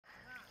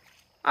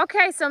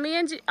Okay, so me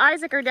and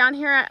Isaac are down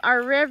here at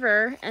our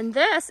river, and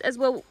this is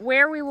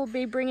where we will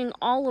be bringing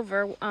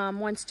Oliver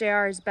once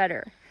JR is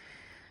better.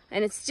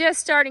 And it's just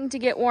starting to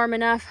get warm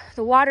enough.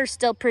 The water's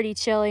still pretty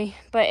chilly,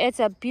 but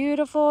it's a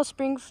beautiful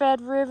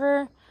spring-fed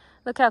river.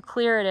 Look how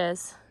clear it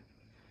is.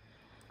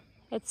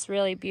 It's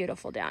really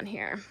beautiful down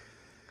here.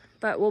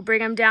 But we'll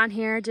bring him down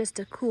here just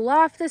to cool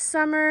off this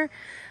summer,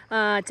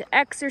 to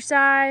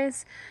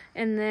exercise,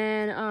 and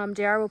then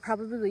JR will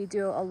probably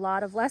do a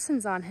lot of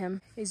lessons on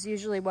him, is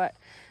usually what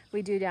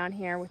we do down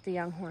here with the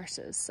young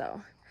horses.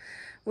 So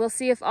we'll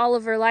see if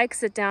Oliver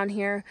likes it down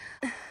here.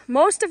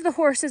 Most of the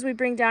horses we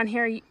bring down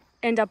here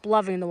end up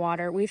loving the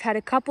water. We've had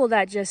a couple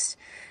that just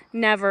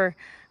never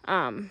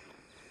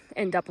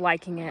end up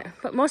liking it,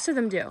 but most of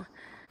them do.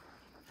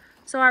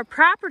 So our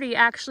property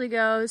actually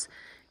goes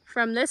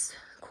from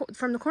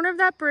the corner of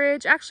that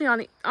bridge,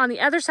 actually on the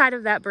other side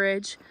of that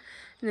bridge,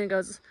 and then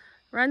it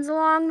runs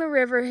along the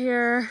river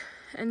here,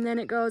 and then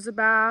it goes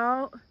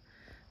about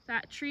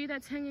that tree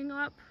that's hanging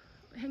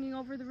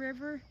over the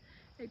river.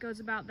 It goes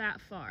about that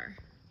far,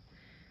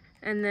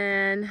 and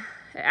then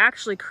it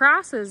actually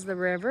crosses the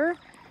river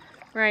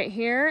right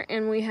here,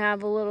 and we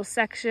have a little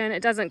section.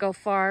 It doesn't go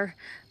far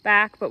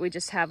back, but we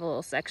just have a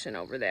little section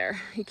over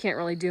there. You can't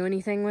really do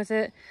anything with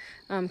it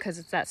because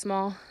it's that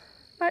small,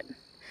 but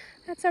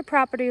that's our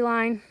property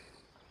line.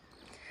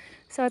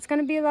 So it's going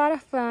to be a lot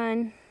of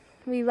fun.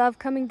 We love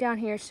coming down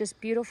here. It's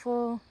just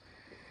beautiful.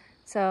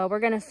 So we're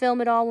going to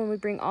film it all when we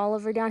bring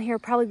Oliver down here.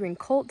 Probably bring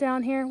Colt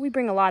down here. We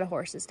bring a lot of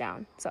horses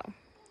down. So,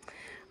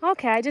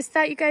 okay, I just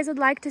thought you guys would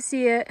like to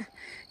see it.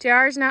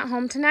 JR's not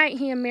home tonight.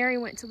 He and Mary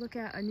went to look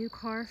at a new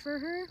car for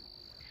her.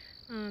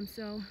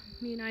 So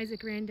me and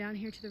Isaac ran down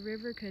here to the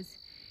river because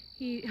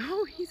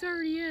he's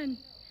already in.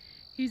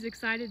 He's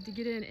excited to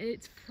get in.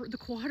 The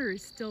water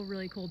is still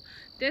really cold.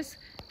 This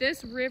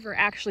river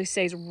actually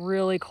stays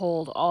really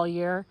cold all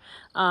year.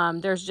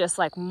 There's just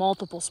like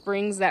multiple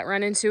springs that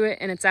run into it,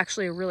 and it's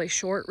actually a really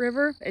short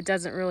river.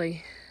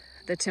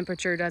 The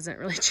temperature doesn't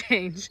really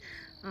change.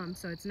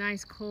 So it's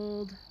nice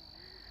cold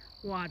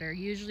water.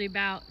 Usually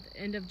about the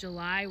end of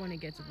July when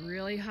it gets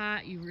really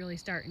hot, you really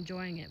start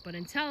enjoying it. But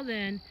until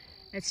then,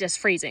 it's just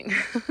freezing.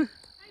 Hi,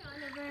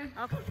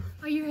 Oliver. Okay.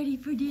 Are you ready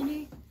for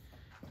dinner?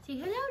 Say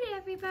hello to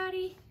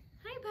everybody.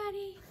 Hi,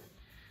 buddy.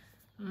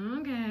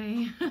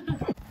 Okay.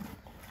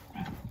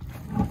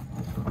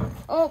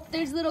 Oh,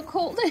 there's little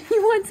Colt.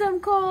 You want some,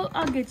 Colt?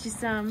 I'll get you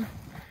some.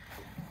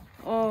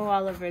 Oh,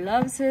 Oliver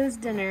loves his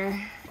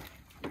dinner.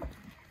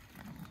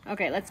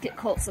 Okay, let's get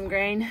Colt some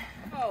grain.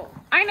 Oh,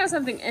 I know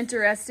something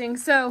interesting.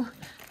 So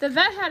the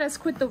vet had us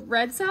quit the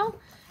red cell,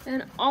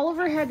 and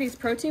Oliver had these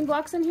protein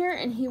blocks in here,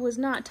 and he was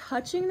not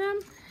touching them.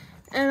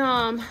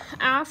 And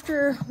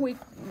after we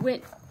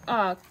went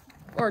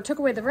or took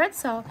away the red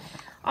cell,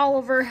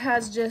 Oliver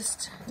has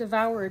just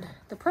devoured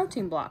the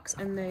protein blocks,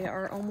 and they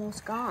are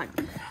almost gone.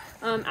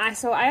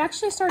 So I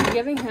actually started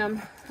giving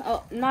him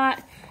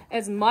not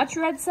as much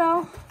red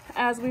cell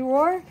as we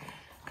were,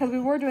 because we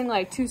were doing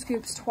like 2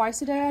 scoops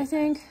twice a day, I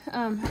think.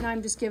 And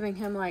I'm just giving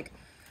him like,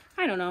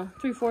 I don't know,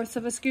 3/4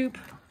 of a scoop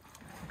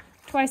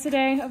twice a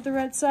day of the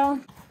red cell.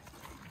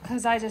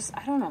 Because I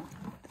don't know.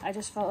 I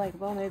just felt like,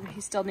 well, maybe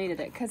he still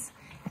needed it, because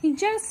he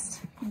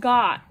just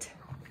got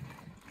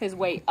his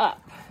weight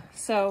up.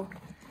 So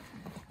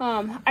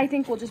I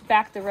think we'll just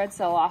back the red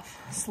cell off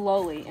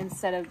slowly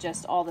instead of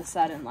just all of a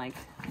sudden like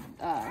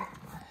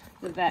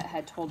the vet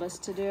had told us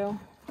to do,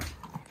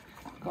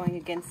 going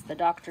against the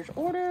doctor's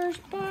orders,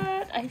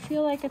 but I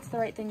feel like it's the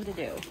right thing to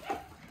do.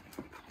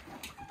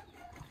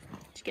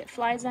 Did you get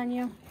flies on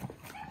you?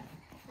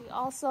 We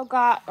also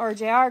got, or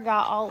JR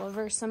got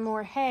Oliver some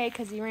more hay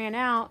because he ran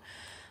out,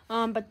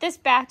 but this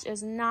batch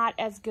is not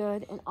as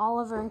good, and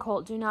Oliver and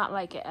Colt do not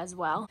like it as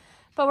well.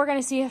 But we're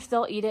going to see if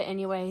they'll eat it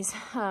anyways.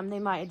 They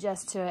might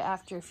adjust to it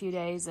after a few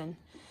days and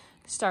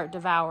start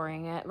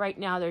devouring it. Right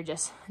now, they're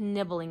just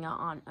nibbling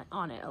on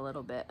it a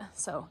little bit.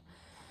 So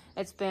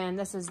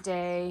this is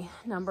day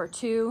number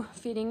 2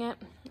 feeding it.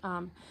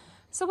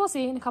 So we'll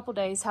see in a couple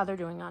days how they're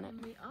doing on it.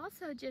 We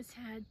also just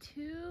had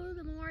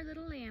 2 more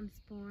little lambs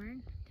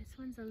born. This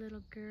one's a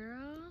little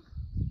girl.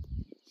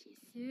 She's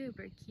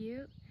super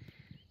cute.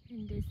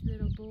 And this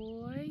little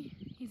boy,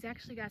 he's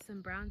actually got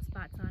some brown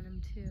spots on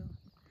him too.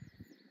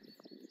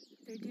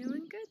 They're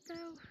doing good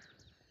though.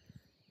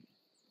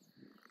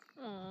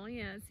 Oh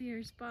yeah, see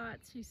her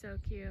spots? She's so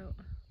cute.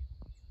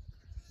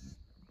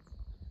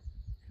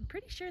 I'm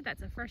pretty sure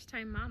that's a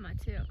first-time mama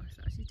too,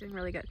 so she's doing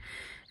really good.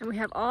 And we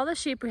have all the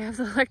sheep. We have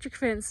the electric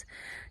fence.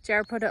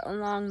 JR put it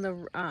along the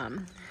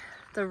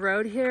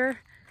road here.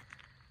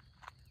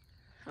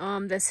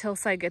 This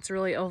hillside gets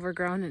really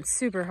overgrown and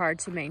super hard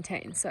to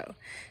maintain. So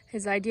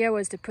his idea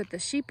was to put the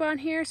sheep on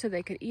here so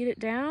they could eat it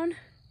down.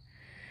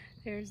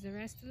 There's the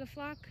rest of the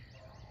flock.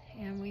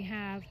 And we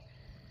have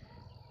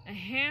a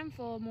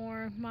handful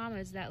more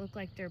mamas that look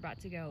like they're about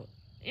to go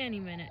any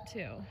minute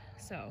too.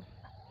 So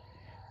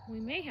we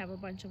may have a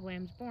bunch of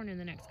lambs born in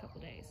the next couple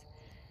days.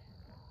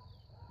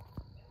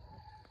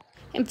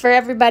 And for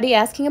everybody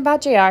asking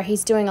about JR,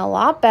 he's doing a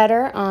lot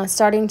better,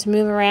 starting to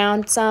move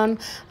around some.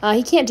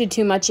 He can't do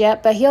too much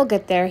yet, but he'll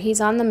get there. He's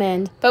on the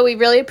mend. But we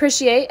really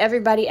appreciate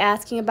everybody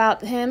asking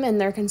about him and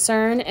their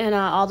concern and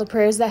all the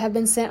prayers that have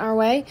been sent our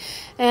way.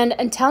 And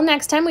until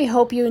next time, we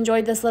hope you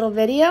enjoyed this little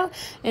video,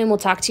 and we'll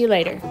talk to you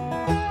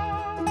later.